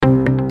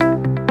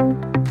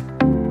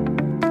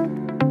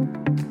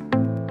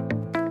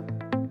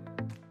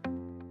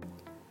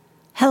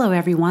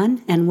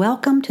everyone, and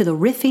welcome to the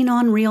Riffing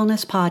on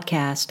Realness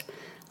podcast.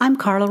 I'm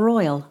Carla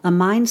Royal, a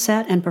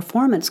mindset and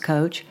performance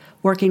coach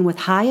working with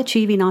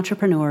high-achieving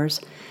entrepreneurs,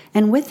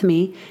 and with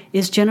me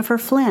is Jennifer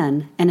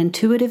Flynn, an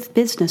intuitive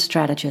business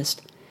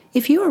strategist.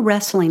 If you are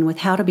wrestling with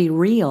how to be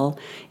real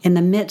in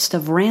the midst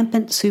of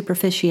rampant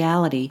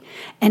superficiality,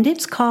 and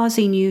it's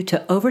causing you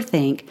to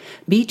overthink,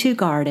 be too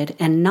guarded,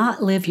 and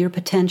not live your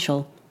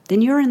potential,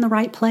 then you're in the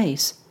right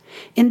place.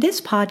 In this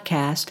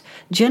podcast,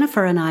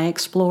 Jennifer and I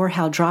explore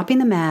how dropping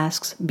the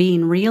masks,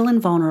 being real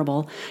and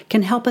vulnerable,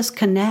 can help us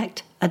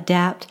connect,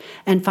 adapt,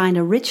 and find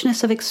a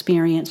richness of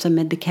experience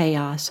amid the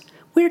chaos.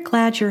 We're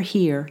glad you're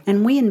here,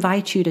 and we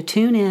invite you to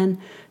tune in,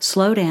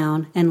 slow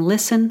down, and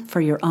listen for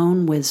your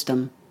own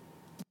wisdom.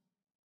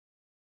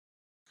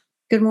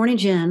 Good morning,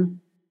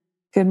 Jen.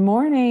 Good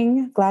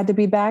morning. Glad to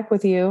be back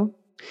with you.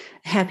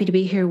 Happy to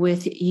be here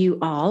with you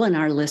all and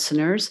our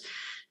listeners.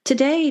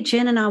 Today,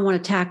 Jen and I want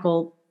to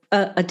tackle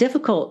a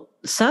difficult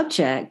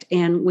subject,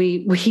 and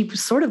we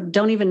sort of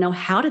don't even know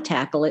how to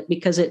tackle it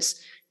because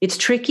it's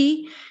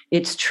tricky,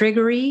 it's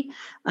triggery,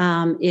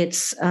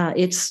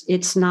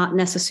 it's not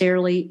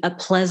necessarily a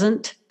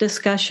pleasant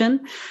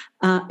discussion,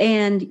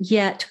 and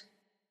yet,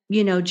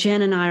 you know,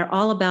 Jen and I are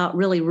all about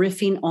really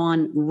riffing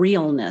on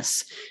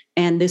realness,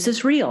 and this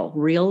is real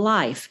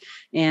life.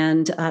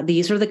 And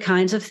these are the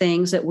kinds of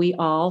things that we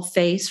all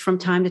face from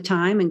time to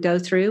time and go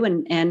through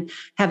and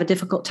have a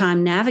difficult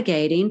time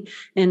navigating.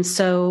 And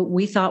so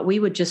we thought we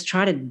would just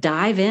try to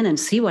dive in and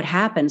see what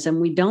happens. And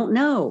we don't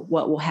know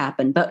what will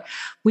happen, but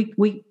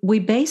we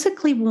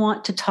basically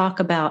want to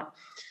talk about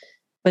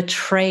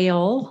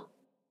betrayal,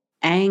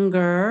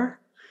 anger,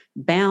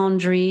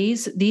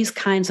 boundaries, these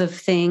kinds of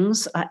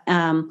things.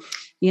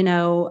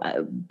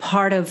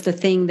 Part of the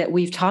thing that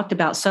we've talked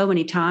about so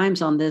many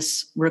times on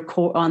this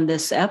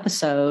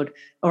episode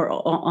or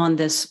on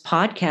this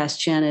podcast,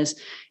 Jen,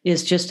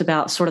 is just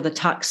about sort of the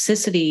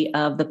toxicity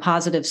of the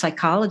positive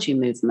psychology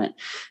movement,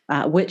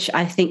 which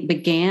I think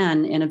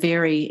began in a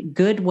very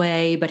good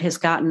way, but has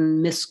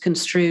gotten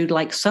misconstrued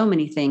like so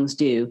many things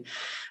do,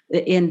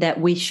 in that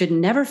we should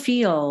never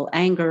feel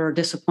anger or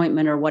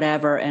disappointment or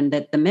whatever, and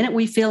that the minute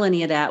we feel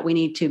any of that, we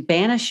need to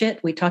banish it.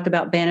 We talked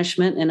about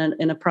banishment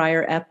in a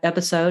prior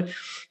episode.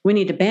 We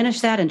need to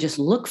banish that and just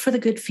look for the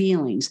good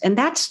feelings. And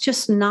that's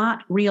just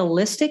not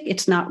realistic.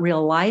 It's not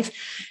real life.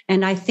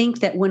 And I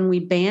think that when we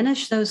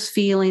banish those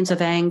feelings of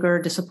anger,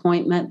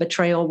 disappointment,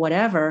 betrayal,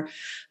 whatever,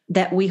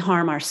 that we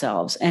harm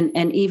ourselves and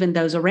even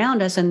those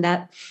around us, and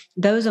that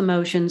those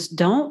emotions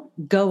don't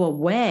go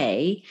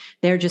away.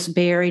 They're just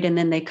buried and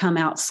then they come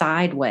out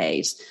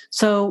sideways.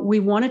 So we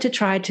wanted to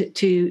try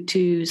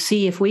to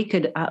see if we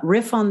could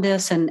riff on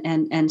this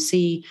and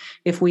see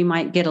if we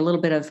might get a little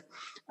bit of,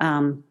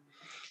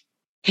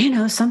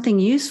 something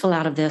useful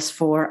out of this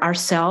for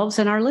ourselves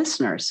and our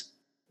listeners.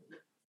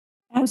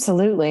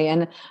 Absolutely.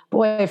 And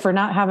boy, for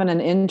not having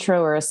an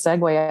intro or a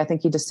segue, I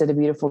think you just did a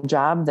beautiful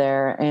job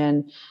there.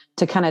 And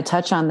to kind of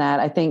touch on that,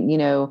 I think,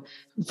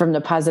 from the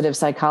positive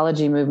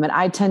psychology movement,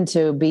 I tend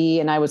to be,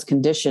 and I was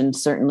conditioned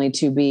certainly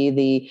to be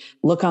the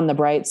look on the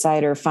bright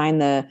side or find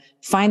the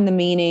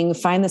meaning,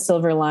 find the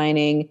silver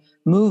lining,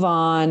 move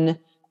on.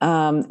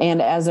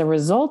 And as a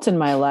result in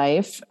my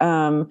life,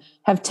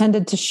 have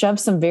tended to shove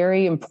some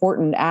very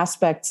important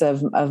aspects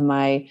of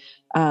my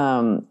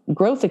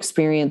growth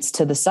experience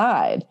to the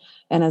side.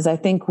 And as I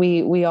think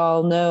we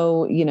all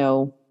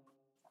know,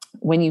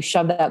 when you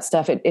shove that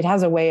stuff, it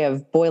has a way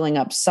of boiling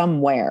up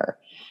somewhere.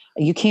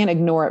 You can't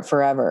ignore it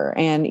forever.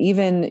 And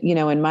even,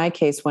 in my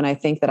case, when I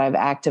think that I've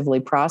actively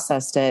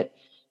processed it,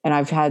 and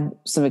I've had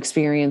some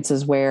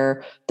experiences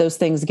where those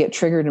things get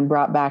triggered and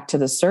brought back to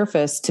the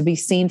surface to be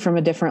seen from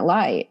a different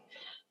light.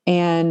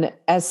 And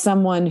as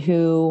someone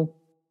who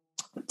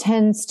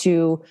tends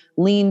to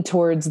lean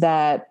towards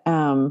that,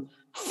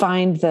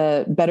 find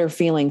the better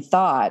feeling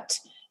thought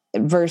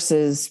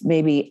versus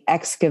maybe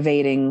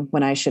excavating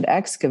when I should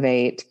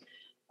excavate,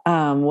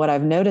 what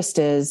I've noticed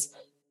is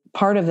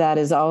part of that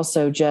is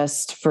also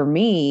just for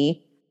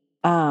me,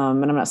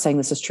 and I'm not saying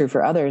this is true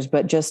for others,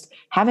 but just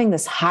having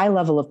this high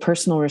level of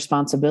personal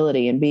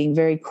responsibility and being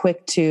very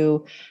quick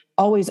to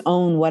always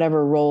own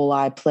whatever role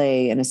I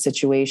play in a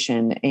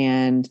situation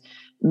and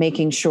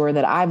making sure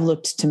that I've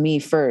looked to me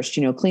first,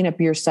 clean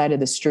up your side of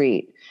the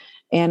street.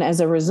 And as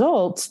a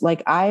result,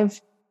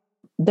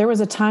 there was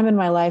a time in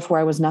my life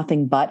where I was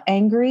nothing but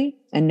angry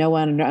and no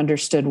one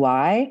understood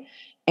why.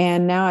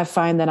 And now I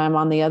find that I'm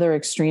on the other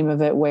extreme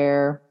of it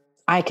where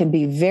I can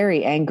be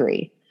very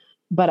angry,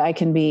 but I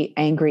can be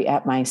angry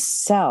at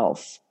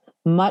myself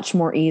much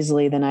more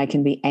easily than I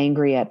can be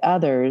angry at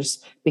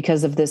others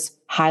because of this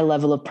high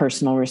level of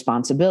personal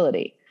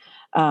responsibility.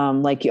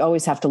 You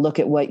always have to look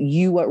at what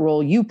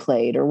role you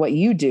played or what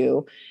you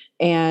do.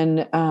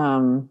 And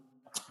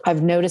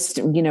I've noticed,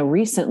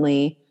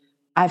 recently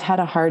I've had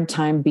a hard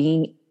time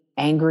being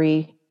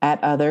angry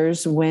at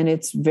others when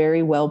it's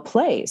very well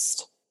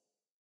placed.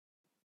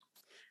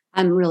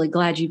 I'm really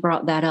glad you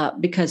brought that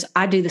up because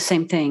I do the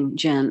same thing,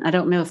 Jen. I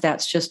don't know if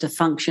that's just a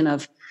function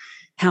of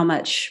how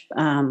much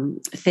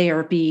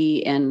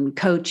therapy and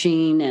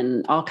coaching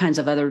and all kinds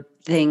of other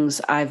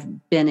things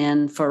I've been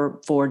in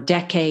for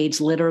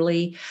decades,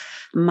 literally.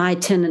 My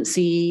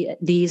tendency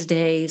these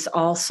days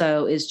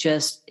also is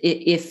just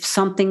if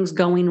something's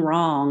going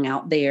wrong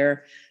out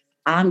there,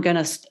 I'm going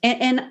to,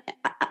 and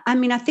I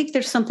mean, I think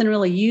there's something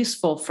really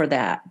useful for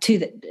that,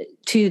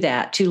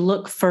 to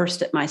look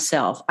first at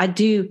myself.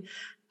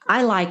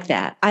 I like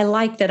that. I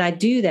like that I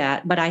do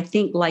that, but I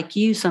think like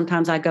you,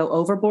 sometimes I go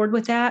overboard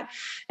with that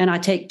and I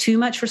take too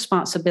much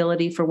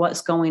responsibility for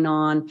what's going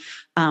on,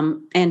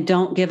 and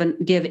don't give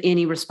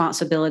any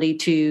responsibility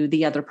to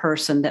the other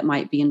person that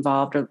might be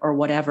involved or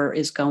whatever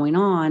is going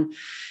on.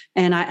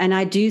 And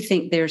I do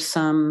think there's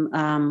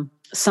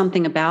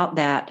something about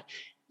that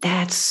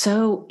that's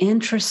so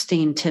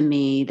interesting to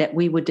me that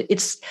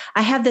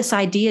I have this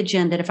idea,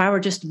 Jen, that if I were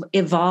just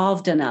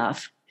evolved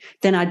enough,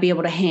 then I'd be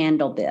able to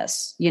handle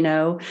this,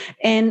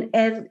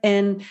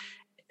 and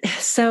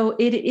so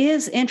it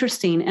is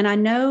interesting. And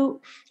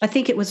I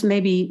think it was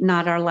maybe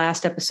not our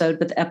last episode,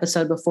 but the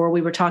episode before,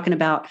 we were talking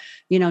about,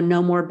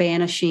 no more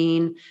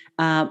banishing,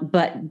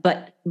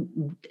 but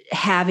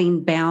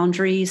having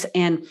boundaries.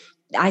 And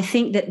I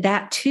think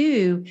that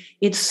too,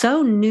 it's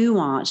so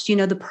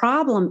nuanced. The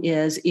problem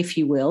is, if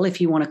you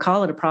want to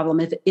call it a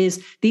problem,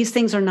 is these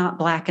things are not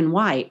black and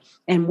white.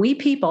 And we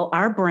people,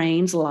 our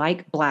brains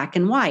like black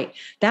and white.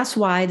 That's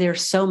why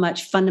there's so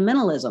much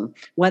fundamentalism,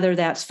 whether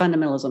that's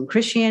fundamentalism,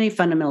 Christianity,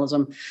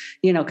 fundamentalism,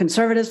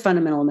 conservatives,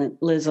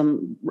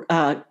 fundamentalism,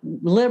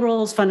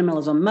 liberals,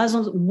 fundamentalism,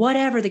 Muslims,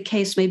 whatever the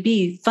case may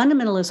be.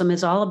 Fundamentalism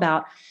is all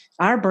about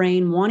our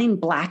brain wanting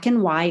black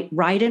and white,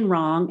 right and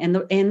wrong, and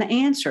the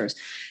answers.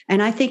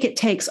 And I think it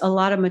takes a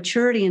lot of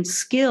maturity and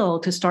skill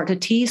to start to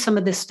tease some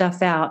of this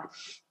stuff out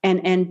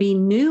and be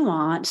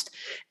nuanced.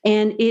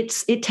 And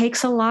it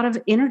takes a lot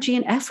of energy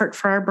and effort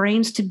for our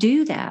brains to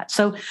do that.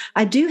 So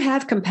I do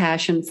have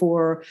compassion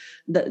for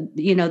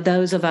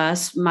those of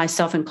us,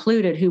 myself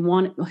included,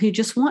 who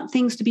just want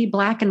things to be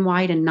black and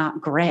white and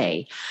not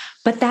gray.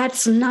 But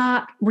that's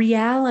not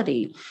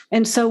reality.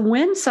 And so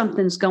when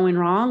something's going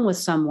wrong with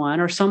someone,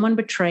 or someone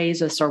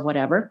betrays us or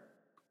whatever,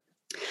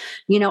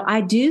 I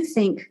do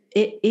think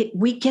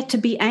we get to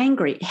be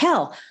angry.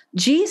 Hell,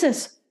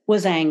 Jesus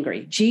was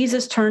angry.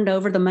 Jesus turned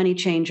over the money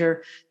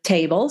changer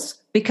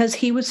tables because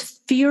he was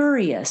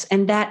furious.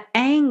 And that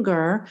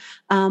anger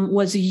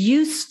was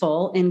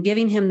useful in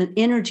giving him the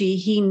energy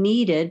he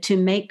needed to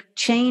make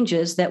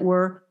changes that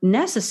were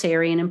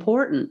necessary and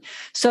important.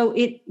 So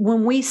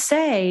when we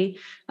say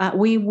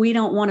we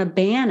don't want to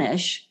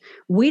banish,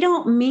 we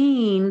don't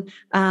mean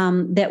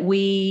that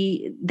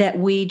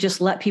we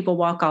just let people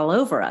walk all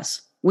over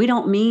us. We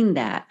don't mean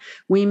that.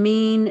 We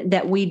mean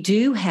that we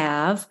do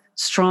have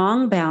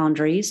strong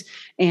boundaries,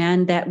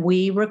 and that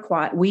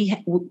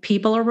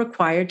people are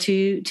required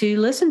to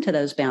listen to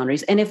those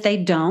boundaries. And if they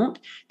don't,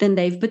 then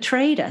they've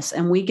betrayed us,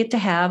 and we get to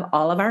have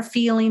all of our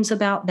feelings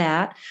about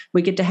that.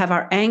 We get to have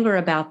our anger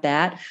about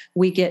that.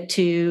 We get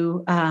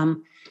to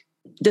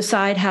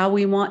decide how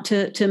we want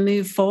to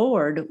move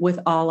forward with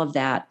all of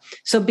that.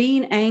 So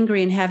being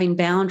angry and having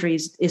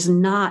boundaries is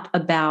not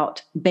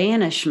about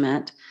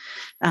banishment,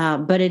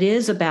 but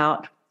it's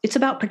about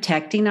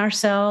protecting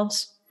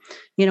ourselves.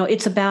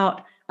 It's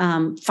about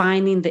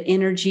finding the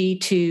energy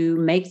to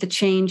make the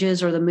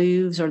changes or the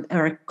moves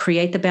or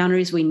create the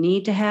boundaries we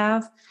need to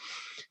have.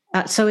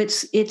 So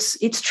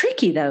it's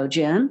tricky though,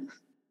 Jen.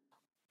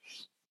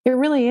 It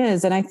really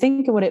is. And I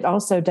think what it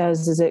also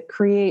does is it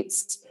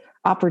creates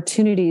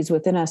opportunities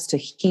within us to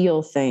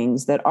heal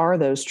things that are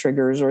those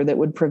triggers, or that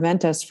would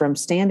prevent us from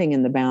standing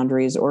in the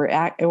boundaries or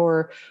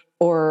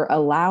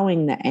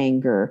allowing the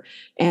anger.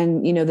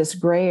 And, this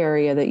gray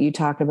area that you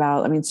talk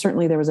about, I mean,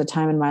 certainly there was a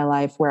time in my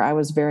life where I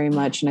was very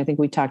much, and I think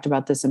we talked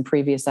about this in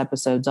previous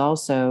episodes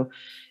also,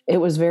 it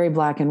was very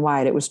black and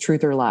white. It was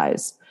truth or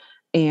lies.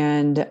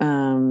 And,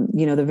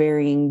 the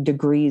varying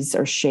degrees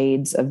or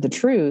shades of the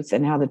truth,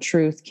 and how the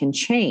truth can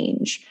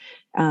change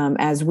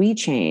as we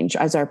change,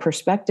 as our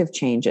perspective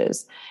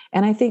changes.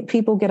 And I think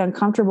people get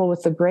uncomfortable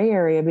with the gray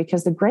area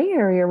because the gray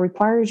area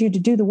requires you to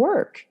do the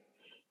work.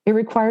 It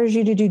requires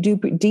you to do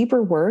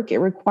deeper work. It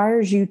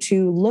requires you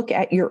to look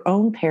at your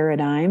own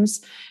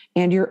paradigms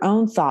and your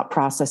own thought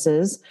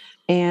processes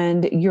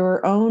and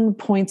your own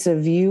points of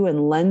view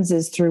and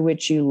lenses through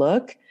which you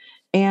look,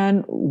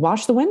 and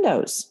wash the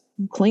windows,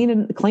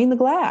 clean the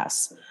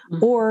glass,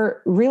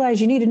 or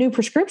realize you need a new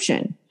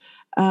prescription,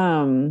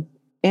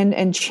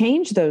 and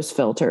change those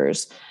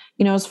filters.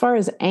 As far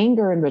as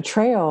anger and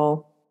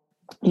betrayal,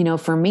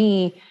 for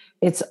me,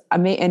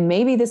 and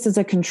maybe this is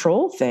a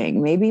control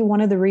thing. Maybe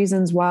one of the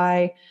reasons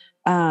why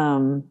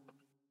I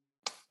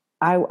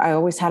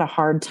always had a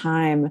hard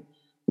time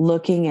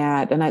looking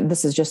at, and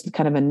this is just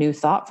kind of a new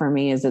thought for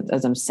me as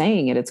I'm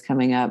saying it, it's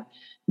coming up.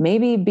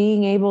 Maybe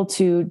being able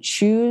to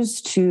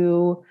choose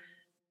to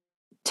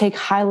take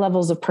high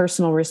levels of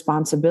personal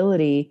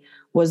responsibility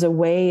was a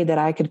way that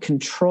I could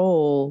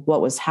control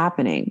what was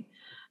happening,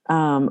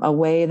 a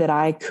way that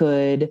I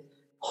could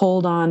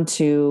hold on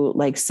to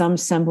like some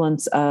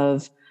semblance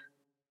of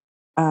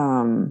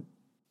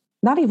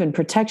not even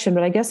protection,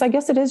 but I guess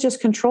it is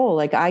just control.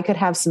 Like I could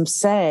have some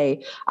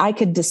say, I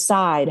could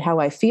decide how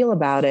I feel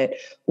about it.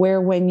 Where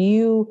when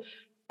you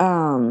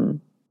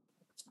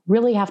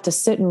really have to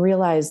sit and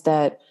realize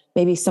that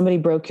maybe somebody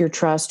broke your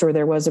trust, or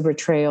there was a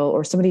betrayal,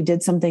 or somebody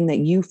did something that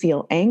you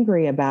feel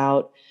angry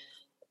about,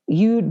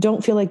 you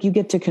don't feel like you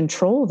get to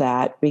control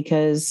that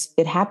because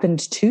it happened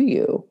to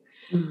you.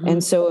 Mm-hmm.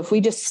 And so if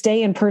we just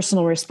stay in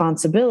personal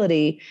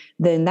responsibility,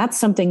 then that's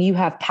something you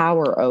have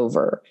power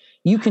over.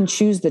 You can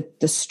choose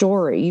the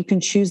story, you can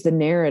choose the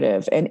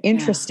narrative. And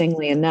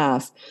interestingly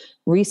enough,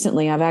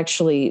 recently I've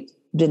actually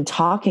been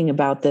talking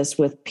about this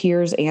with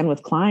peers and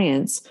with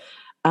clients.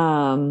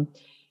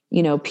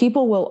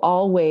 People will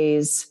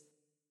always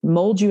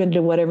mold you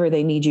into whatever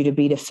they need you to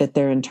be to fit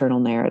their internal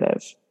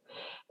narrative.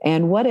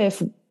 And what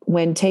if,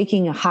 when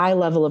taking a high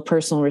level of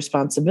personal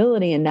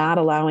responsibility and not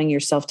allowing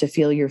yourself to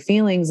feel your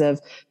feelings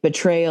of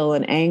betrayal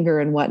and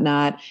anger and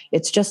whatnot,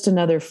 it's just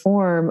another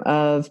form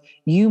of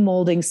you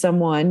molding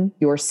someone,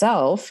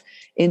 yourself,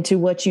 into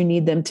what you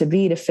need them to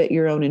be to fit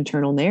your own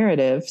internal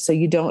narrative. So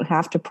you don't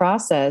have to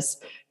process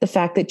the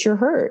fact that you're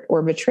hurt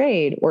or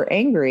betrayed or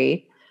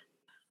angry.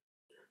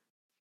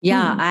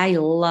 Yeah, I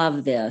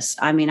love this.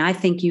 I mean, I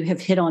think you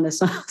have hit on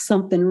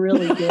something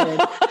really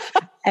good.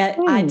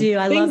 I do.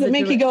 I Things love that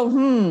make you go,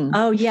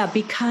 Oh yeah,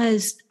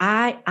 because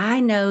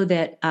I know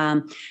that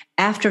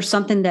after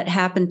something that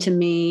happened to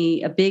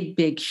me, a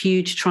big,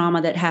 huge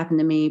trauma that happened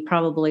to me,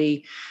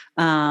 probably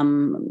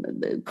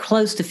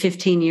close to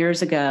 15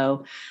 years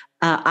ago,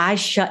 I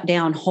shut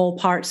down whole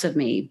parts of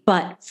me.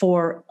 But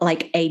for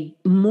like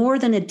more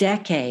than a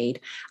decade,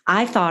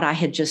 I thought I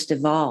had just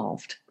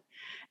evolved.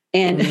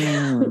 And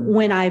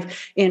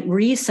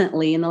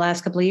recently in the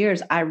last couple of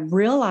years, I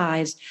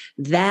realized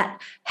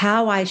that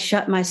how I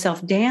shut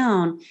myself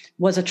down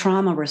was a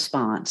trauma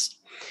response.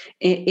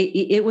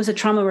 It was a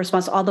trauma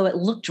response, although it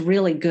looked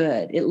really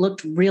good. It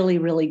looked really,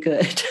 really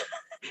good.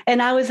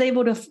 And I was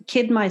able to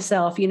kid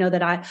myself,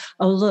 that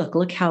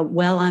look how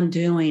well I'm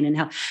doing,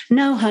 and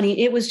no,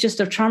 honey, it was just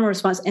a trauma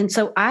response. And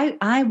so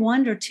I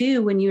wonder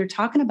too, when you're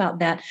talking about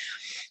that,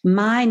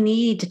 my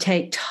need to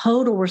take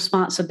total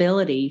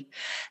responsibility,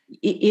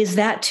 is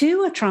that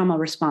too a trauma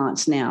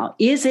response now?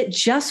 Is it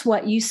just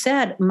what you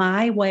said,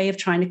 my way of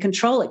trying to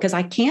control it? Because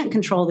I can't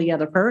control the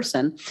other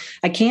person.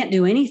 I can't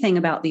do anything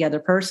about the other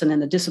person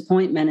and the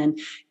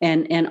disappointment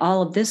and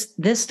all of this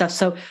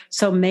stuff.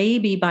 So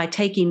maybe by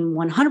taking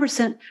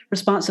 100%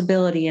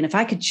 responsibility, and if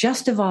I could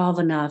just evolve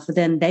enough,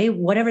 then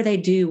whatever they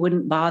do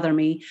wouldn't bother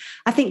me.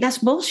 I think that's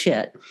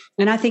bullshit.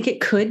 And I think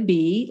it could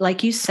be,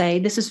 like you say,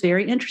 this is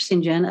very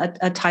interesting, Jen,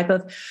 a type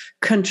of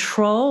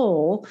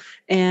control,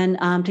 and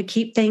to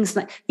keep things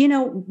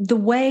the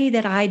way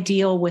that I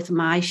deal with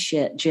my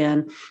shit,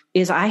 Jen,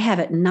 is I have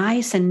it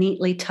nice and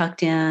neatly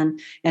tucked in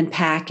and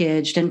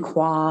packaged and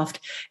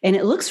coiffed, and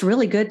it looks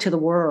really good to the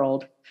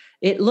world.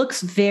 It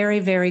looks very,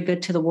 very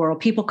good to the world.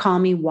 People call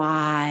me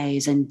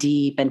wise and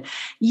deep. And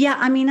yeah,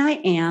 I mean, I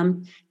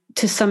am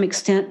to some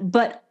extent,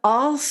 but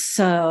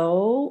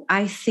also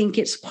I think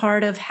it's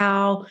part of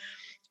how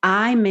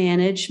I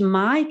manage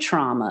my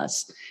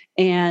traumas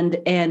and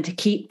to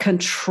keep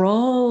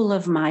control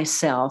of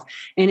myself.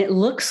 And it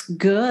looks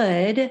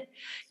good.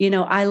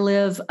 I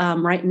live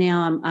right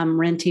now, I'm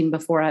renting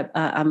before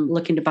I'm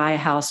looking to buy a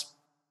house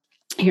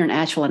here in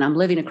Asheville, and I'm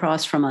living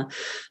across from a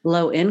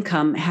low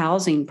income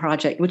housing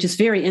project, which is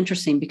very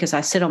interesting because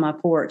I sit on my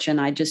porch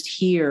and I just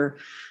hear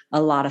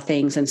a lot of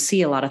things and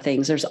see a lot of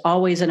things. There's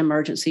always an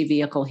emergency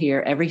vehicle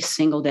here every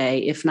single day,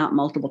 if not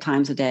multiple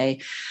times a day.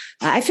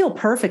 I feel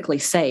perfectly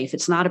safe.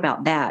 It's not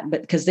about that,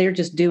 but because they're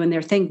just doing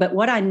their thing. But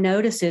what I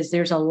notice is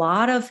there's a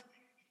lot of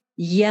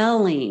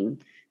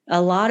yelling,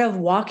 a lot of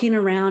walking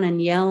around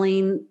and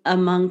yelling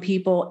among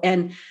people.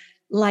 And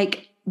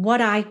like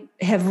what I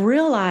have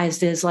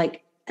realized is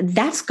like,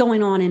 that's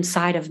going on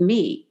inside of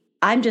me.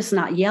 I'm just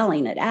not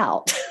yelling it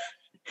out.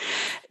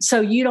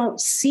 So you don't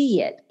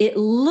see it. It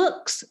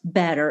looks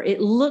better.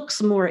 It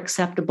looks more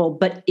acceptable,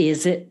 but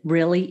is it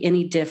really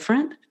any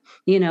different?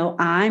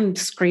 I'm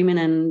screaming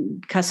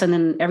and cussing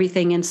and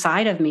everything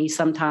inside of me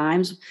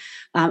sometimes.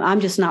 I'm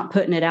just not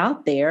putting it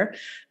out there.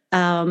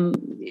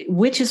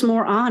 Which is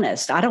more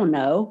honest? I don't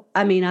know.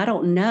 I mean, I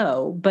don't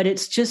know, but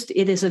it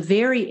is a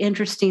very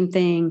interesting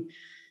thing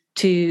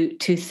to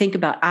think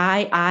about.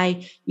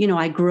 I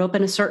grew up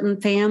in a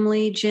certain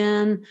family,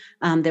 Jen.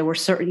 There were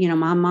certain,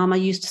 my mama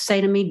used to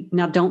say to me,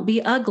 now don't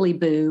be ugly,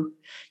 boo.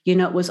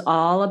 It was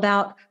all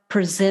about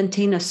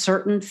presenting a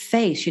certain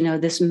face,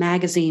 this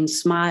magazine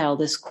smile,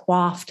 this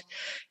coiffed,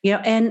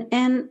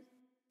 and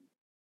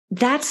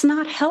that's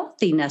not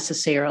healthy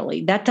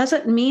necessarily. That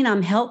doesn't mean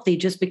I'm healthy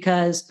just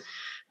because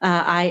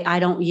I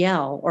don't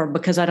yell, or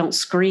because I don't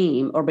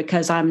scream, or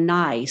because I'm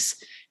nice.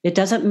 It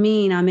doesn't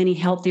mean I'm any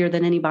healthier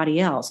than anybody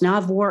else. Now,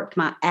 I've worked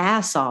my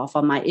ass off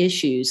on my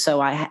issues,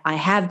 so I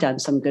have done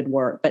some good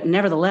work. But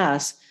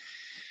nevertheless,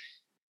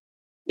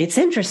 it's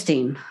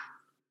interesting.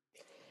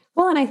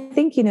 Well, and I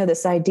think,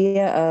 this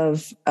idea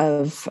of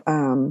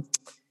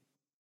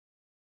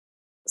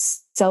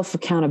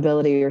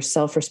self-accountability or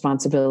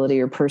self-responsibility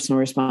or personal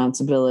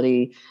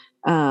responsibility,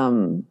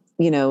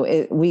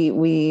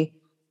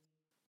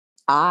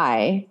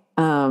 I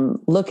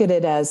look at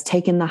it as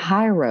taking the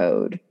high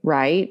road,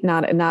 right?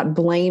 Not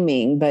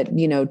blaming, but,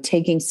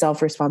 taking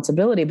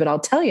self-responsibility. But I'll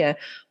tell you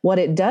what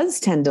it does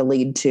tend to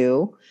lead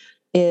to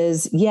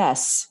is,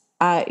 yes,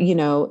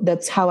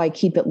 that's how I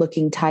keep it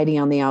looking tidy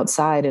on the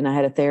outside. And I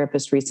had a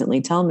therapist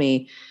recently tell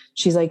me,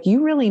 she's like,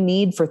 you really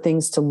need for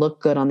things to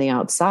look good on the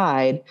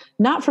outside,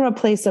 not from a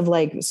place of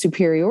like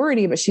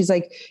superiority, but she's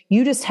like,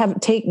 you just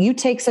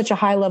take such a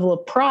high level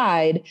of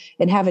pride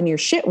in having your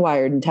shit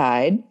wired and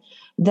tied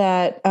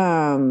that,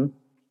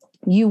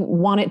 you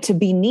want it to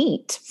be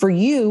neat for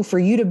you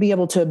to be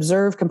able to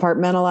observe,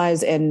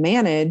 compartmentalize, and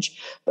manage,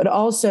 but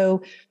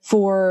also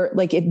for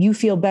like, if you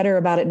feel better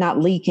about it not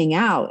leaking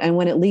out. And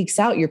when it leaks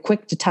out, you're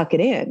quick to tuck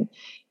it in.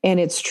 And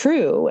it's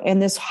true.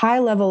 And this high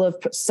level of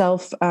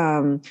self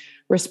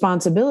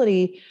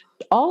responsibility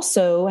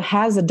also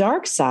has a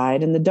dark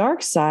side. And the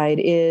dark side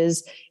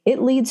is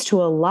it leads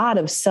to a lot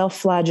of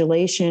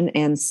self-flagellation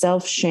and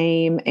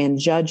self-shame and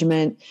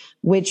judgment,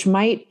 which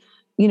might,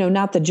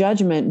 not the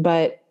judgment,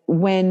 but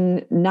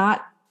when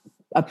not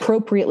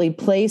appropriately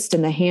placed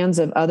in the hands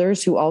of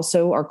others who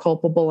also are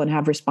culpable and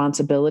have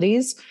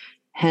responsibilities,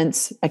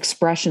 hence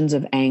expressions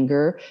of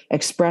anger,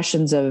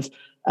 expressions of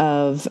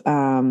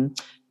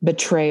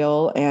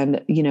betrayal,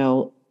 and,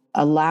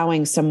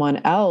 allowing someone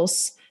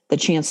else the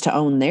chance to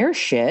own their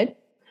shit.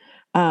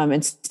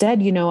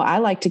 Instead, I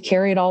like to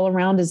carry it all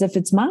around as if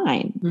it's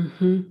mine.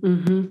 Mm-hmm,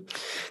 mm-hmm.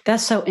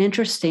 That's so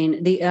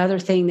interesting. The other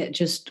thing that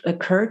just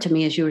occurred to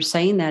me as you were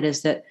saying that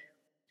is that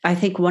I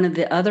think one of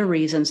the other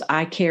reasons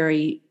I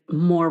carry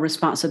more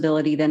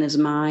responsibility than is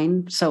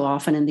mine so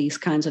often in these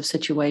kinds of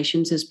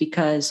situations is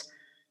because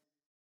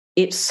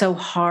it's so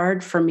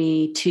hard for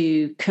me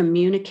to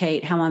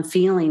communicate how I'm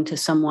feeling to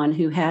someone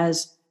who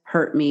has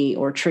hurt me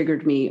or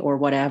triggered me or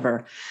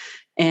whatever.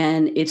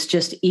 And it's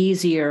just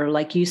easier,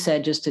 like you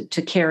said, just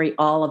to carry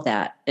all of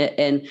that.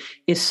 And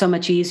it's so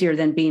much easier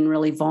than being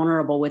really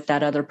vulnerable with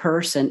that other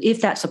person,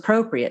 if that's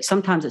appropriate.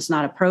 Sometimes it's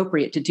not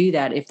appropriate to do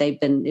that if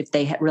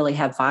they really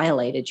have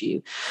violated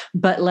you.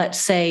 But let's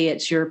say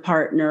it's your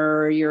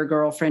partner, or your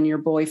girlfriend, your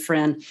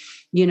boyfriend,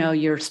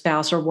 your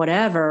spouse or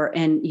whatever.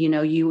 And,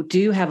 you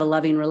do have a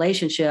loving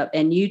relationship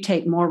and you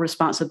take more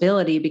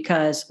responsibility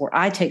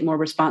I take more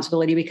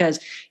responsibility because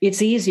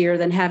it's easier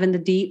than having the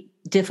deep,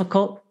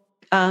 difficult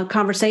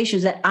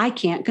conversations that I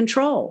can't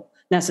control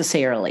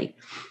necessarily.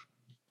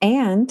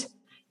 And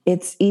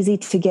it's easy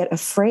to get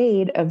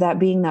afraid of that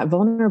being that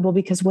vulnerable,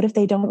 because what if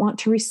they don't want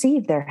to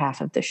receive their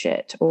half of the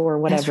shit or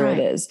whatever it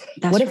is?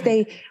 What if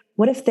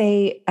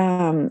they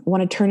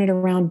want to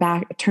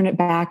turn it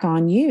back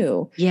on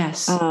you?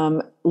 Yes.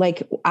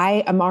 Like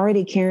I am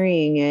already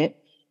carrying it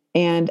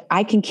and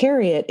I can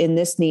carry it in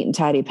this neat and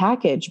tidy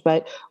package.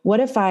 But what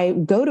if I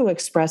go to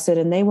express it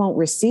and they won't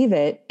receive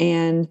it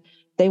and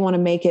they want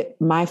to make it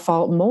my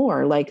fault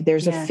more? Like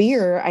there's a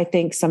fear, I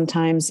think,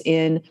 sometimes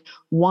in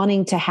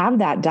wanting to have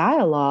that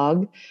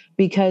dialogue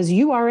because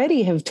you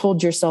already have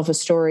told yourself a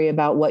story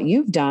about what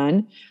you've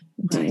done.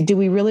 Right. Do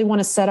we really want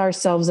to set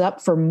ourselves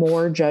up for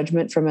more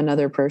judgment from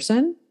another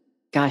person?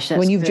 Gosh, that's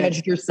when you've good.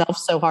 Judged yourself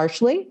so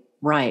harshly?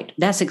 Right.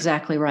 That's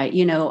exactly right.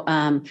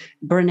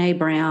 Brené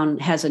Brown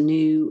has a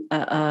new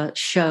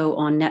show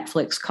on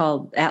Netflix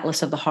called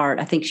Atlas of the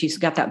Heart. I think she's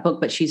got that book,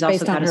 but she's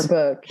also got her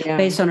book. Yeah.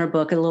 Based on her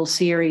book, a little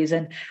series.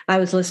 And I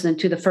was listening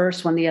to the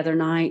first one the other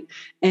night,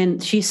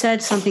 and she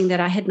said something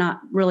that I had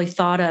not really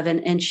thought of.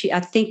 And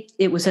I think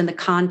it was in the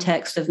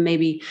context of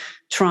maybe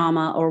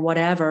trauma or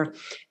whatever.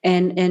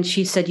 And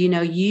she said,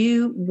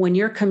 when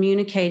you're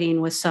communicating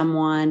with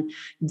someone,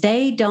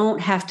 they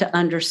don't have to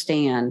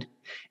understand.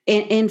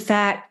 In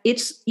fact,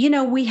 it's,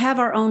 we have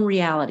our own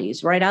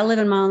realities, right? I live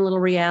in my own little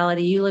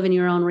reality. You live in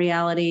your own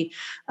reality.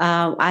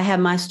 I have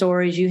my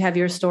stories. You have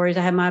your stories.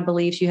 I have my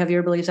beliefs. You have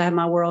your beliefs. I have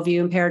my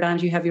worldview and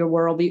paradigms. You have your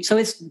worldview. So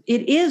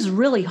it is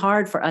really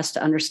hard for us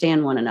to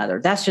understand one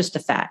another. That's just a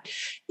fact.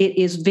 It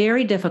is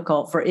very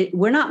difficult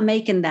we're not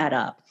making that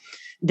up,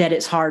 that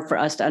it's hard for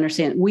us to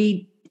understand.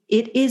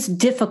 It is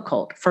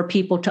difficult for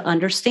people to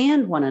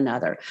understand one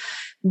another.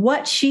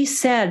 What she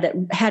said that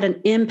had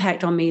an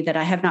impact on me that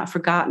I have not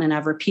forgotten, and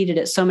I've repeated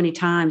it so many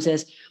times,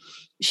 is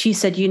she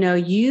said,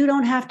 you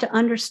don't have to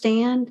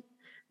understand,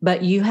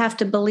 but you have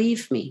to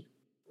believe me.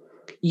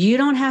 You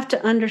don't have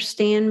to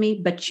understand me,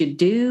 but you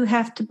do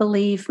have to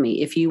believe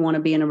me if you want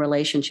to be in a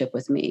relationship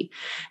with me.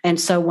 And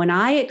so when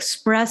I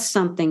express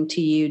something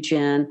to you,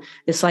 Jen,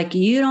 it's like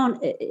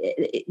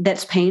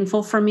that's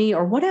painful for me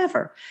or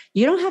whatever.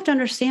 You don't have to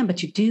understand,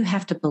 but you do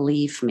have to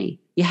believe me.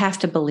 You have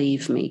to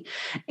believe me.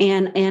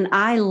 And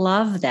I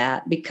love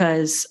that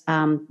because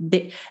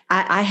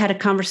I had a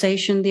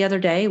conversation the other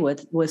day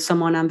with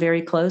someone I'm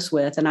very close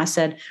with. And I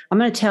said, I'm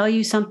going to tell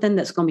you something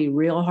that's going to be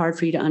real hard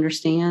for you to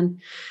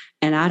understand.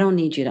 And I don't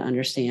need you to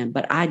understand,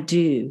 but I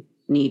do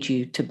need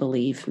you to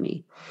believe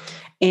me.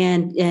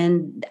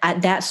 And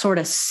that sort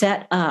of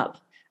set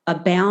up a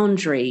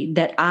boundary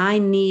that I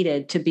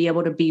needed to be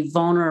able to be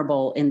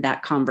vulnerable in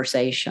that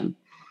conversation.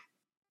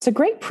 a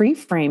great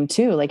pre-frame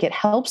too. Like it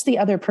helps the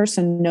other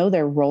person know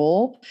their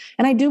role.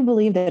 And I do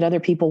believe that other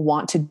people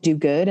want to do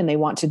good and they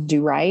want to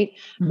do right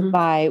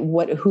by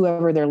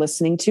whoever they're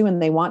listening to.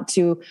 And they want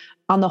to,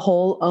 on the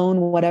whole, own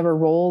whatever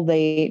role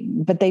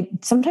but they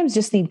sometimes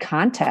just need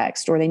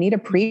context, or they need a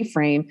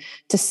pre-frame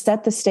to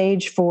set the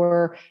stage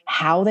for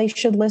how they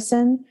should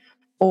listen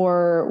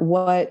or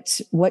what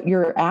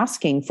you're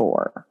asking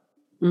for.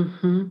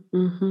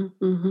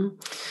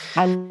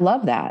 I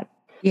love that.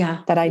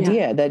 Yeah. That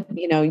idea that,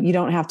 you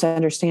don't have to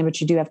understand,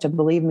 but you do have to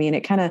believe me. And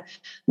it kind of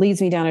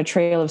leads me down a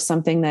trail of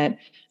something that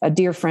a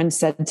dear friend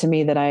said to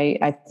me that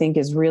I think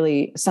is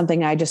really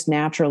something I just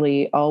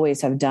naturally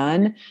always have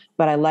done,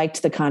 but I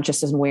liked the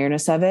conscious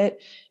awareness of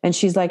it. And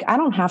she's like, I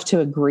don't have to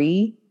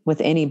agree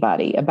with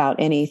anybody about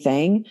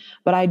anything,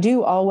 but I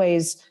do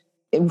always,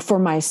 for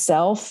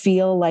myself,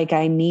 feel like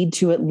I need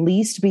to at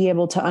least be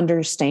able to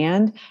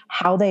understand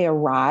how they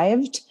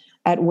arrived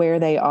at where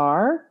they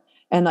are.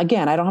 And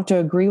again, I don't have to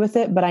agree with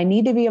it, but I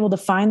need to be able to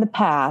find the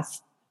path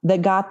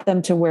that got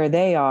them to where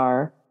they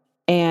are.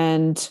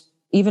 And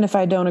even if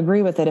I don't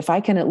agree with it, if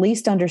I can at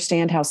least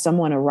understand how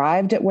someone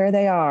arrived at where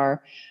they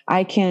are,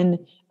 I can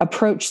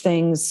approach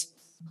things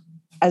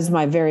as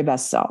my very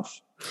best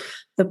self.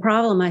 The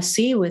problem I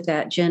see with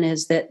that, Jen,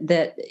 is that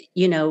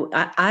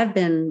I've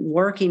been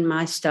working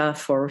my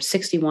stuff for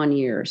 61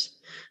 years.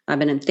 I've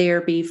been in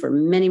therapy for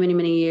many, many,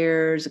 many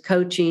years,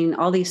 coaching,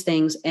 all these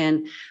things.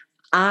 And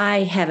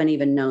I haven't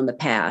even known the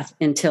path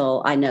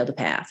until I know the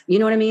path. You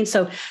know what I mean?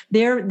 So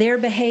their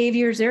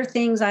behaviors, their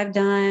things I've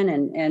done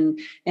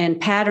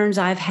and patterns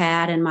I've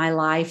had in my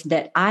life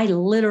that I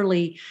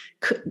literally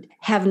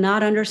have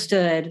not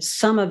understood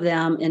some of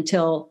them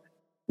until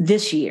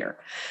this year,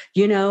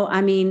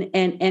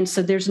 and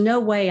so there's no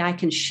way I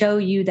can show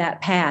you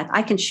that path.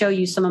 I can show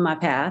you some of my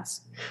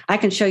paths. I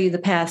can show you the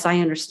paths I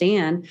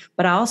understand,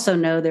 but I also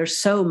know there's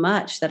so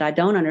much that I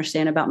don't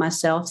understand about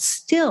myself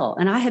still.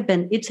 And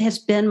it has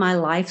been my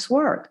life's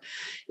work.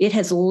 It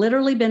has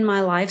literally been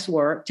my life's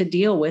work to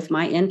deal with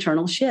my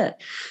internal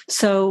shit.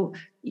 So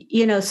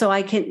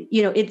I can,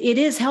 it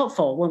is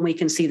helpful when we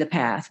can see the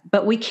path,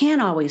 but we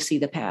can't always see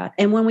the path.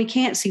 And when we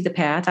can't see the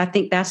path, I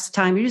think that's the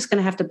time you're just going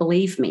to have to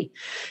believe me.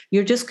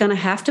 You're just going to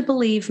have to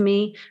believe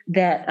me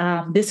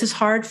that this is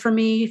hard for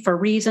me for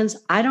reasons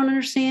I don't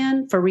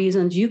understand, for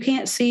reasons you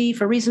can't see,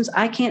 for reasons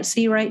I can't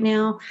see right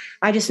now.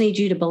 I just need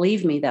you to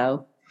believe me,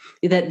 though,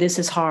 that this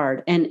is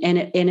hard. And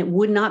it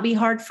would not be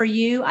hard for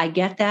you. I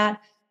get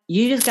that.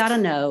 You just got to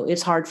know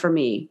it's hard for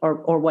me,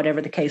 or whatever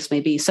the case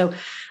may be. So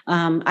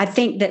I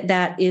think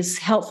that is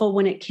helpful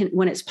when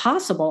it's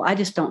possible. I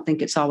just don't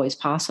think it's always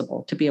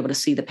possible to be able to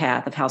see the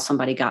path of how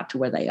somebody got to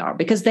where they are,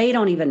 because they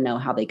don't even know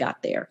how they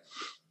got there.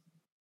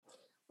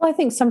 Well, I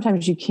think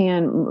sometimes you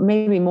can,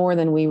 maybe more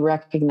than we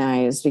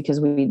recognize, because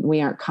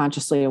we aren't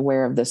consciously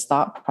aware of this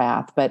thought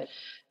path. But,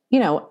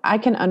 I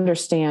can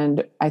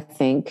understand, I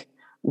think,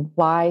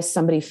 why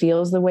somebody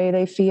feels the way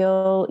they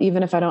feel,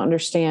 even if I don't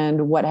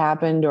understand what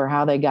happened or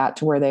how they got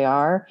to where they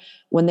are.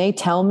 When they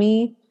tell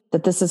me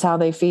that this is how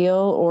they feel,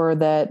 or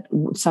that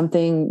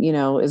something,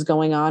 is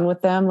going on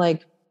with them,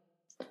 like,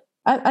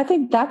 I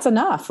think that's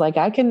enough. Like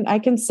I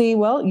can see,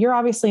 well, you're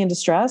obviously in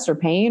distress or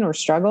pain or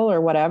struggle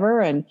or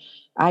whatever. And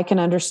I can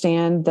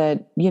understand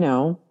that,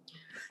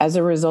 as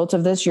a result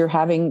of this, you're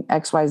having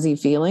XYZ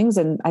feelings.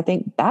 And I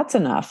think that's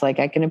enough. Like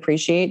I can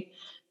appreciate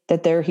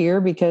that they're here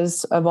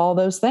because of all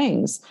those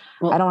things.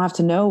 Well, I don't have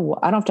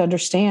to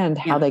understand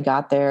how they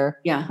got there.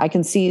 Yeah. I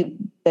can see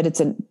that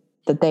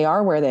that they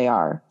are where they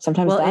are.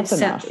 Sometimes that's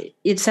enough.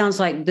 It sounds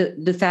like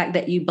the fact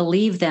that you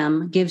believe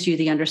them gives you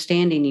the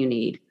understanding you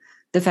need.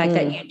 The fact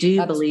that you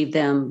do believe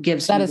them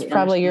gives that you is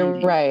probably, you're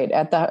right.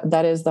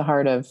 That is at the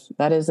heart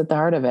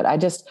of it. I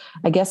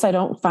guess I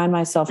don't find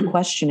myself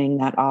questioning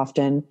that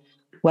often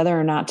whether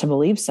or not to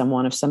believe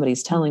someone if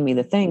somebody's telling me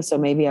the thing. So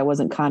maybe I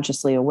wasn't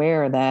consciously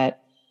aware that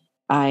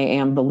I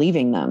am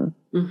believing them.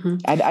 Mm-hmm.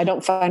 I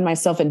don't find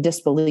myself in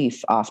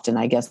disbelief often,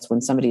 I guess,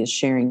 when somebody is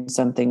sharing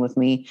something with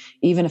me,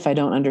 even if I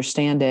don't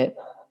understand it,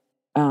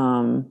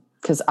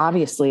 because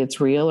obviously it's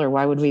real, or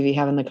why would we be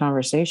having the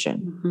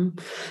conversation? Mm-hmm.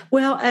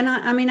 Well, and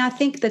I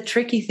think the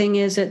tricky thing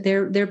is that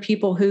there are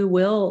people who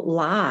will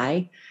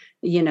lie.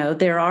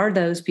 There are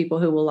those people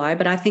who will lie,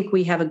 but I think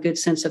we have a good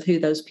sense of who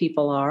those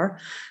people are.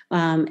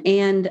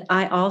 And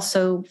I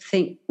also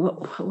think,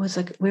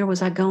 where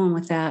was I going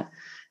with that?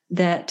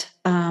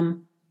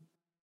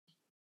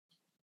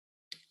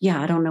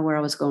 I don't know where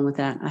I was going with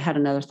that. I had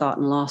another thought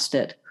and lost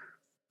it.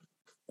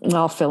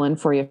 I'll fill in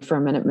for you for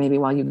a minute, maybe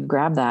while you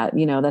grab that.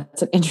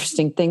 That's an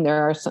interesting thing.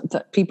 There are some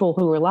people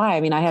who lie.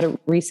 I mean, I had a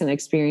recent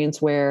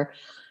experience where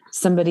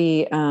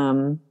somebody,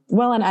 and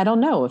I don't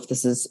know if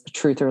this is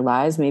truth or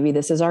lies. Maybe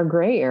this is our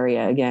gray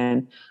area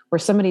again, where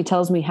somebody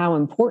tells me how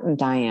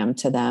important I am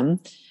to them,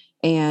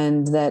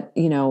 and that,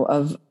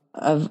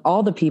 of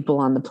all the people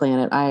on the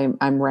planet,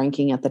 I'm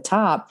ranking at the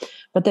top,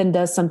 but then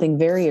does something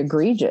very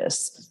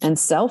egregious and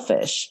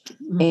selfish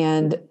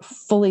and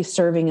fully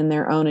serving in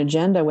their own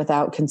agenda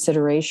without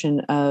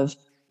consideration of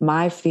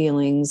my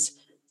feelings,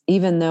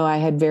 even though I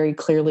had very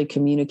clearly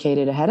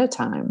communicated ahead of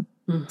time.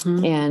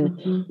 Mm-hmm. And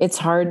Mm-hmm. it's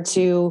hard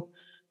to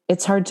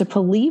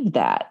believe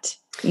that,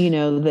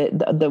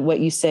 that what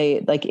you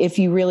say, like, if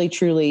you really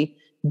truly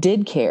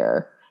did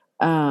care,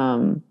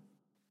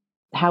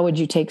 how would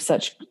you take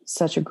such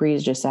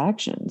egregious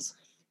actions?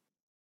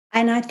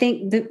 And I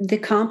think the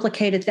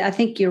complicated, I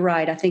think you're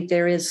right. I think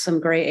there is some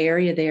gray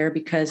area there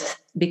because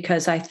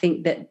I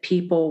think that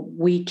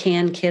we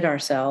can kid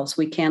ourselves.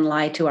 We can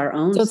lie to our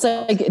own So it's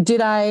selves. like,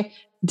 did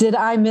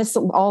I miss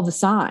all the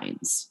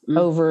signs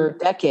over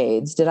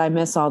decades? Did I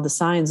miss all the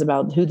signs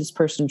about who this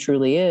person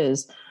truly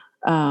is?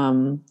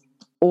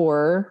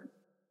 Or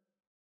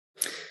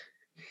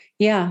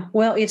Yeah,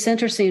 well, it's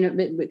interesting.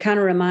 It kind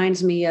of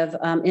reminds me of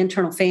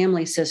internal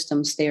family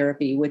systems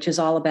therapy, which is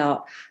all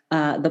about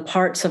the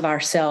parts of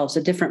ourselves,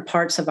 the different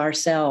parts of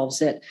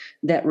ourselves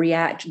that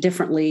react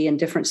differently in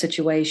different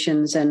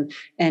situations and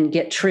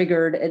get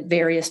triggered at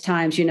various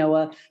times.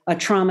 A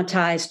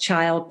traumatized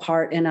child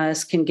part in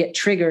us can get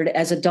triggered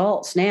as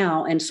adults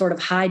now and sort of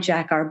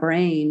hijack our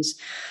brains.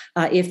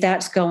 If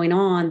that's going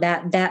on,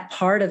 that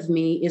part of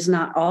me is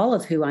not all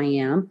of who I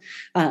am.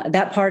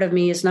 That part of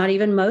me is not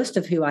even most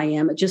of who I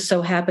am. It just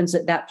so happens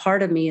that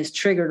part of me is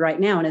triggered right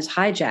now and has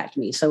hijacked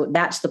me. So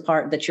that's the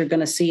part that you're going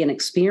to see and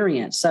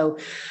experience. So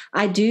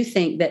I do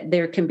think that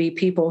there can be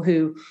people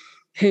who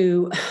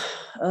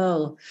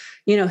are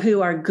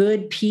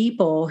good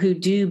people who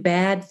do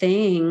bad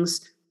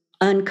things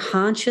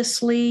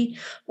unconsciously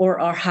or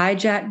are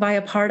hijacked by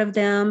a part of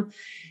them.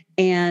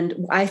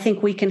 And I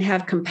think we can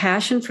have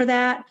compassion for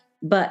that,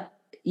 but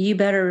you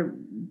better,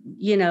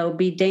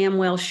 be damn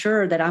well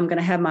sure that I'm going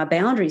to have my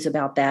boundaries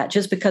about that.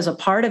 Just because a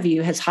part of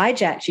you has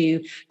hijacked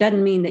you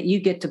doesn't mean that you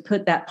get to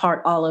put that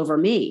part all over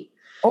me.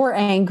 Or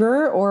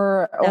anger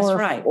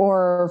right.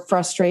 or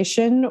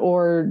frustration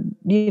or,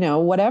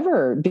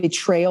 whatever,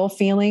 betrayal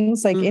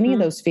feelings, like any of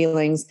those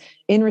feelings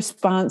in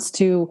response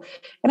to,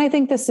 and I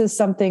think this is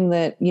something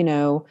that,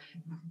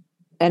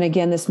 and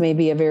again, this may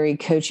be a very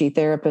coachy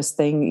therapist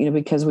thing,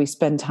 because we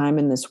spend time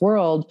in this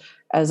world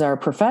as our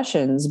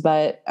professions,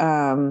 but,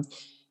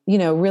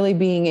 really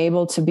being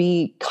able to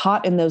be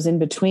caught in those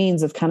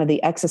in-betweens of kind of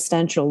the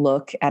existential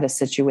look at a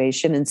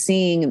situation and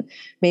seeing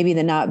maybe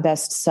the not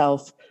best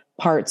self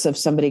parts of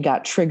somebody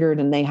got triggered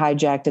and they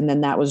hijacked, and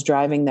then that was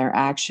driving their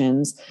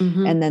actions.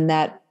 And then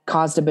that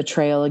caused a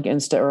betrayal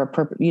against it or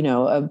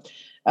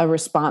a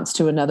response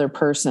to another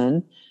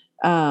person.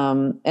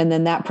 And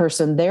then that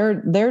person,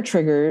 their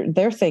trigger,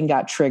 their thing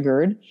got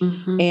triggered.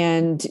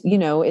 And,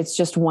 it's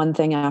just one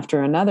thing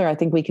after another. I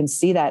think we can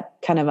see that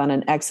kind of on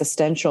an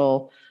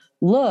existential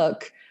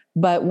look,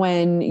 but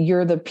when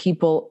you're the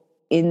people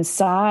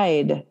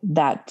inside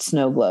that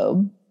snow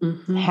globe,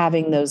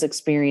 having those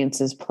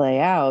experiences play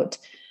out,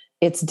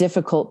 it's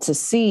difficult to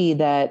see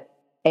that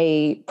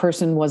a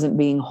person wasn't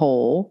being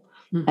whole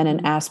and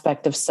an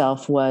aspect of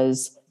self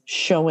was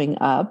showing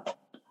up,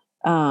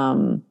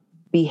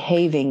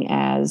 behaving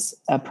as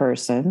a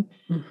person.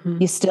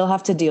 You still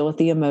have to deal with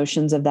the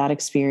emotions of that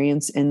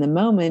experience in the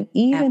moment,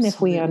 even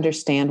if we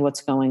understand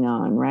what's going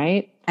on,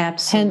 right?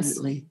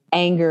 Absolutely. Hence,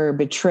 anger,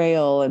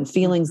 betrayal, and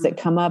feelings that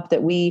come up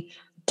that we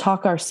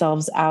talk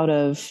ourselves out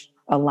of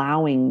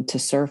allowing to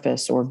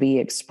surface or be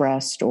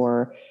expressed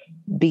or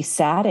be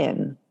sat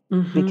in,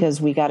 because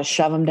we got to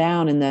shove them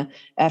down in the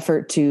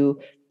effort to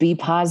be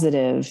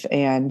positive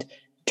and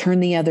turn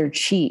the other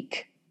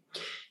cheek.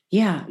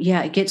 Yeah.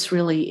 It gets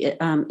really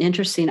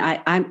interesting.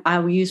 I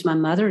will use my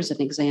mother as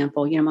an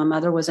example. My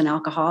mother was an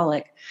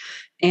alcoholic,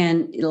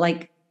 and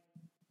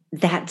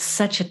that's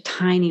such a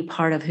tiny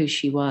part of who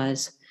she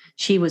was.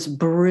 She was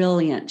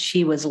brilliant.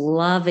 She was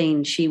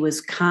loving. She was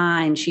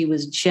kind. She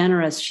was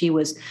generous. She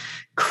was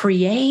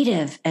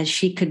creative as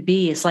she could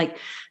be. It's like,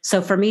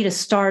 so for me to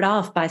start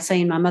off by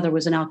saying my mother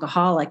was an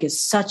alcoholic is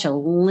such a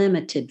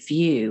limited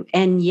view.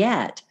 And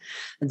yet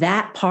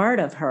that part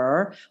of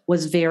her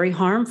was very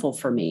harmful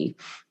for me.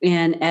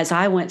 And as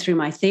I went through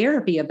my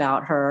therapy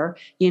about her,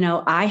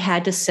 I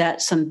had to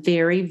set some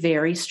very,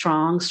 very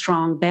strong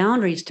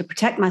boundaries to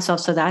protect myself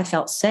so that I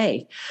felt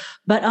safe.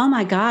 But oh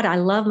my God, I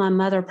love my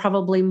mother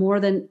probably more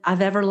than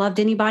I've ever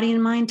loved anybody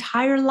in my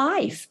entire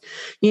life.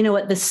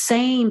 At the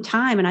same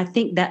time, and I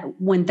think that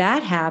when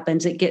that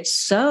happens, it gets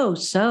so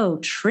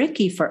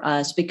tricky for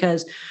us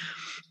because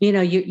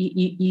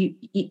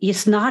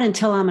it's not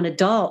until I'm an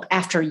adult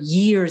after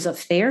years of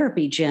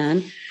therapy,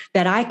 Jen,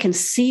 that I can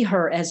see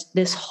her as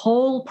this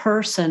whole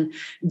person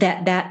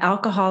that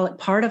alcoholic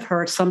part of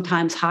her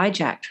sometimes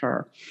hijacked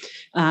her.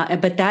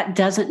 But that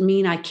doesn't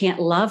mean I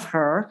can't love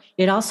her.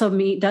 It also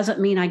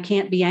doesn't mean I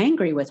can't be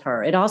angry with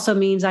her. It also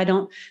means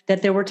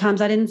that there were times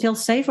I didn't feel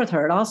safe with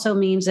her. It also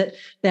means that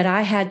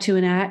I had to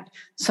enact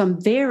some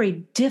very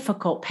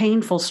difficult,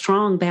 painful,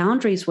 strong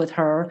boundaries with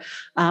her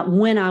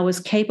when I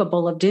was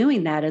capable of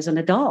doing that as an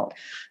adult.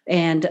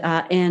 And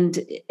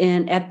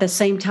at the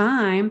same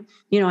time,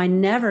 I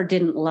never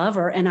didn't love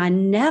her, and I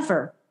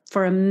never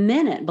for a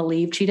minute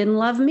believed she didn't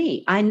love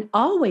me. I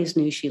always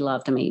knew she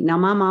loved me. Now,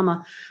 my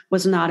mama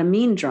was not a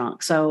mean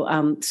drunk, so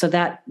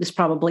that is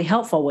probably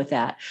helpful with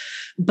that.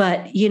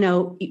 But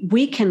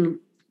we can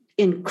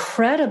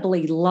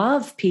incredibly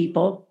love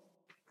people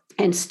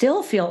and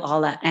still feel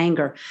all that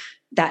anger,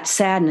 that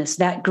sadness,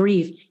 that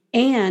grief,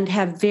 and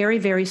have very,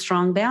 very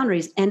strong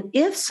boundaries. And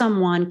if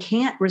someone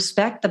can't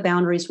respect the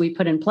boundaries we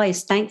put in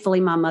place, thankfully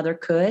my mother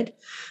could.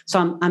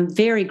 So I'm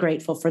very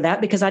grateful for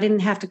that, because I didn't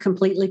have to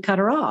completely cut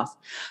her off.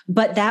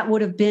 But that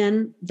would have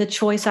been the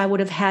choice I would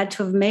have had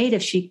to have made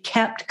if she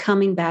kept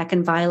coming back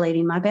and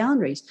violating my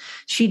boundaries.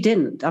 She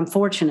didn't. I'm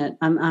fortunate.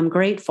 I'm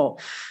grateful.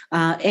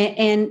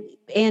 And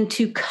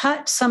to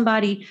cut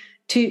somebody,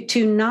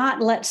 to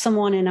not let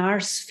someone in our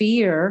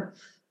sphere,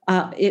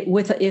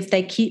 if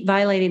they keep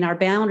violating our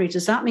boundaries,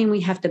 does not mean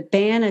we have to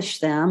banish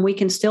them. We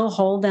can still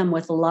hold them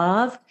with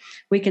love.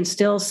 We can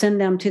still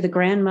send them to the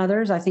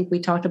grandmothers. I think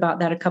we talked about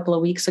that a couple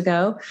of weeks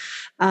ago.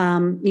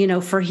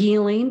 For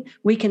healing,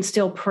 we can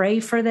still pray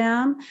for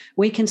them.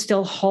 We can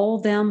still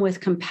hold them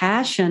with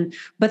compassion,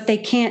 but they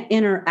can't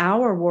enter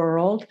our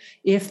world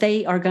if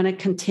they are going to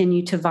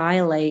continue to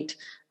violate,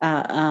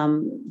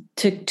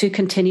 to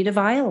continue to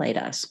violate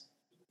us.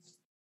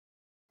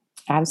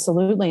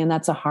 Absolutely. And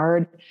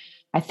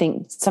I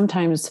think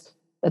sometimes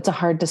it's a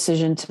hard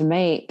decision to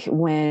make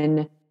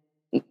when,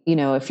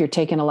 if you're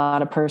taking a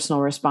lot of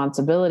personal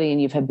responsibility and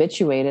you've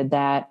habituated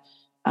that,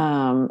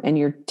 and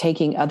you're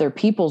taking other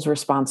people's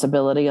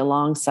responsibility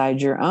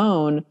alongside your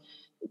own,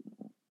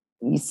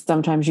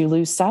 sometimes you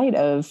lose sight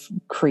of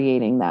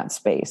creating that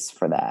space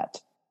for that.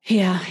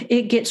 Yeah,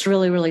 it gets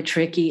really, really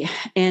tricky.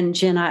 And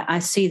Jen, I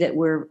see that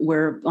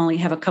we're only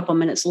have a couple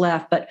minutes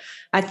left, but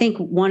I think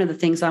one of the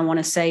things I want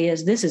to say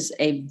is this is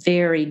a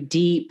very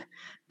deep,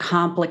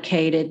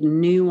 complicated,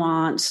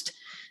 nuanced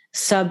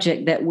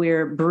subject that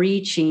we're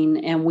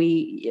breaching, and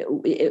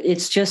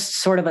it's just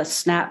sort of a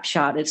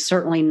snapshot. It's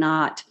certainly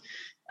not.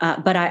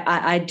 But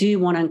I do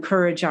want to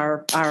encourage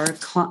our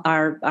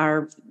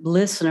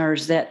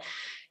listeners that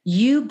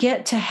you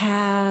get to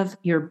have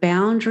your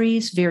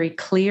boundaries very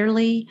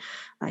clearly.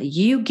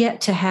 You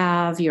get to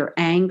have your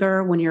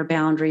anger when your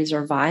boundaries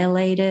are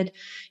violated.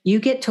 You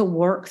get to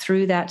work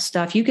through that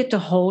stuff. You get to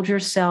hold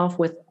yourself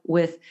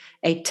with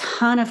a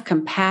ton of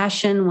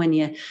compassion when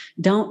you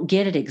don't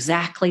get it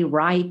exactly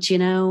right,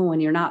 when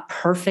you're not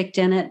perfect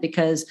in it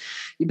because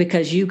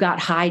you got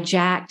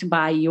hijacked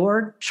by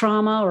your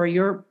trauma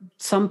or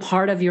some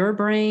part of your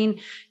brain.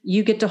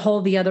 You get to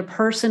hold the other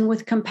person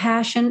with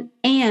compassion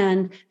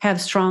and have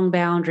strong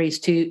boundaries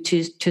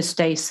to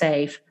stay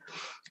safe.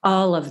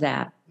 All of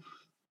that.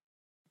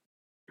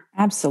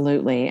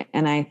 Absolutely.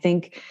 And I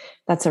think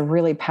that's a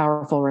really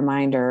powerful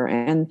reminder,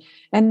 and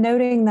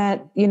noting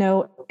that,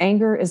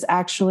 anger is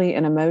actually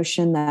an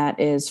emotion that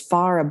is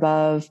far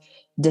above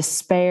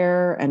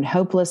despair and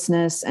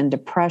hopelessness and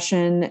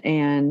depression.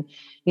 And,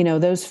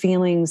 those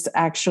feelings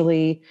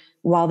actually,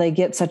 while they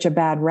get such a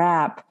bad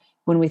rap,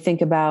 when we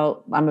think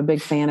about, I'm a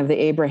big fan of the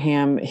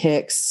Abraham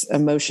Hicks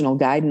emotional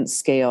guidance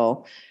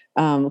scale,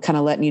 kind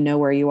of letting you know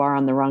where you are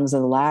on the rungs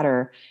of the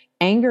ladder.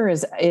 Anger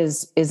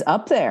is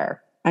up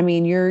there. I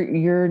mean,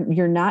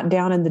 you're not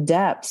down in the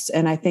depths.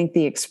 And I think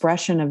the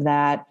expression of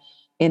that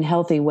in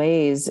healthy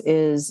ways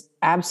is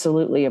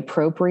absolutely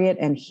appropriate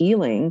and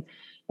healing.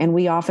 And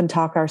we often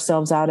talk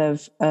ourselves out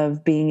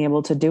of being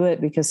able to do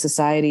it because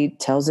society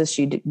tells us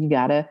you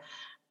gotta,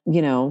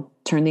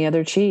 turn the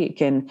other cheek.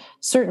 And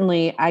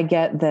certainly I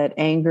get that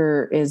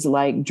anger is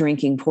like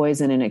drinking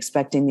poison and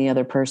expecting the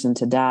other person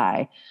to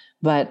die.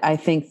 But I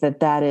think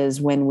that is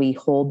when we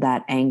hold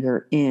that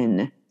anger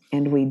in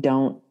and we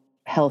don't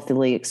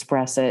healthily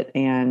express it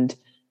and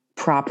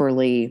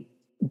properly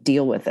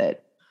deal with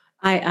it.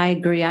 I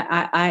agree.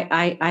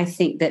 I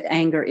think that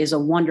anger is a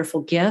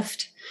wonderful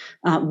gift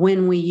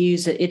when we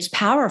use it. It's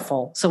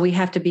powerful. So we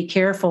have to be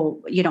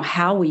careful,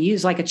 how we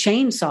use, like a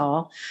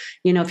chainsaw.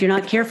 If you're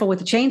not careful with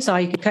the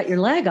chainsaw, you could cut your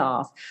leg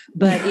off.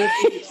 But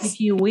if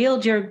you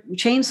wield your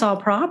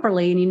chainsaw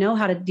properly and you know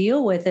how to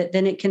deal with it,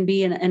 then it can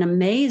be an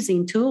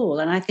amazing tool.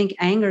 And I think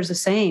anger is the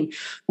same.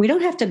 We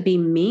don't have to be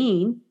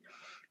mean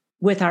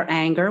with our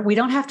anger. We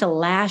don't have to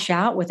lash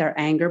out with our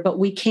anger, but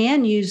we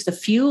can use the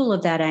fuel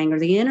of that anger,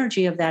 the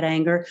energy of that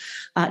anger,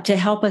 to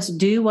help us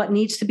do what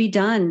needs to be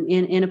done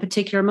in a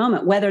particular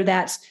moment, whether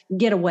that's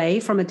get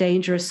away from a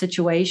dangerous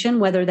situation,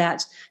 whether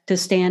that's to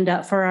stand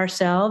up for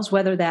ourselves,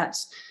 whether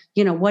that's,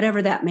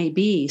 whatever that may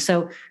be.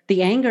 So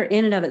the anger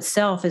in and of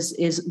itself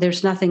is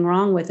there's nothing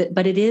wrong with it,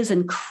 but it is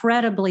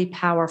incredibly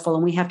powerful,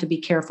 and we have to be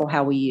careful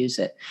how we use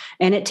it.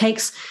 And it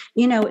takes,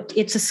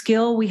 it's a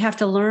skill we have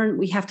to learn.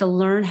 We have to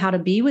learn how to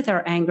be with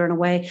our anger in a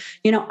way.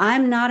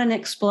 I'm not an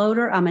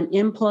exploder. I'm an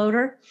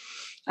imploder.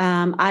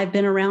 I've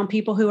been around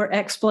people who are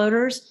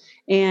exploders,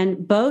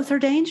 and both are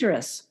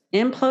dangerous.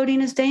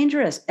 Imploding is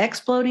dangerous.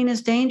 Exploding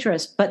is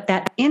dangerous. But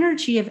that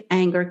energy of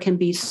anger can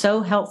be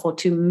so helpful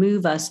to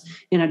move us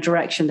in a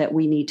direction that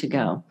we need to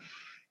go.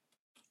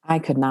 I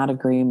could not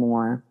agree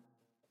more.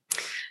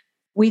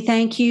 We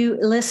thank you,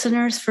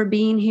 listeners, for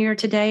being here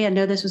today. I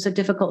know this was a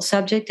difficult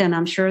subject, and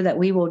I'm sure that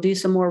we will do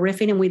some more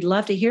riffing, and we'd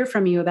love to hear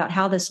from you about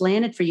how this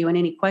landed for you and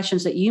any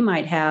questions that you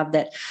might have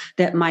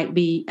that might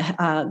be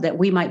that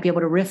we might be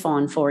able to riff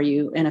on for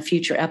you in a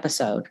future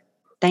episode.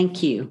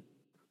 Thank you.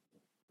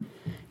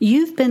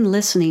 You've been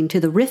listening to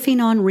the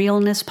Riffing on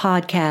Realness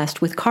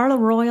podcast with Carla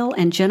Royal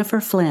and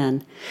Jennifer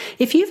Flynn.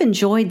 If you've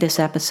enjoyed this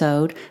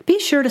episode, be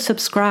sure to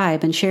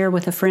subscribe and share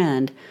with a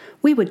friend.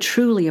 We would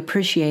truly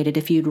appreciate it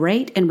if you'd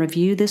rate and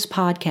review this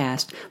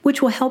podcast,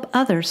 which will help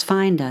others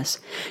find us.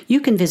 You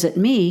can visit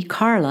me,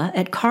 Carla,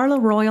 at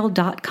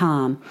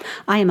carlaroyal.com.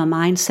 I am a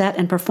mindset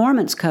and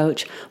performance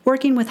coach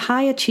working with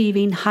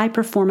high-achieving,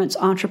 high-performance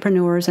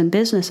entrepreneurs and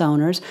business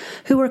owners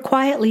who are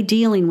quietly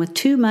dealing with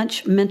too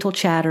much mental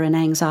chatter and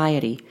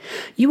anxiety.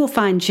 You will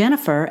find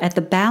Jennifer at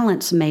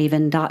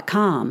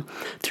thebalancemaven.com.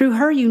 Through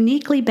her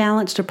uniquely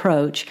balanced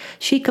approach,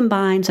 she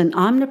combines an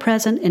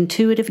omnipresent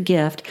intuitive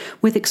gift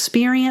with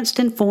experienced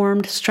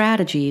informed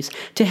strategies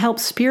to help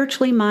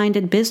spiritually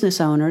minded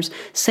business owners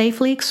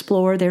safely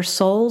explore their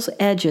soul's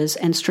edges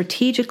and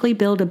strategically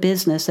build a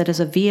business that is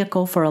a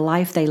vehicle for a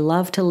life they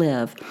love to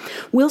live.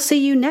 We'll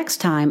see you next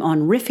time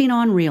on Riffing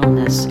on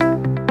Realness.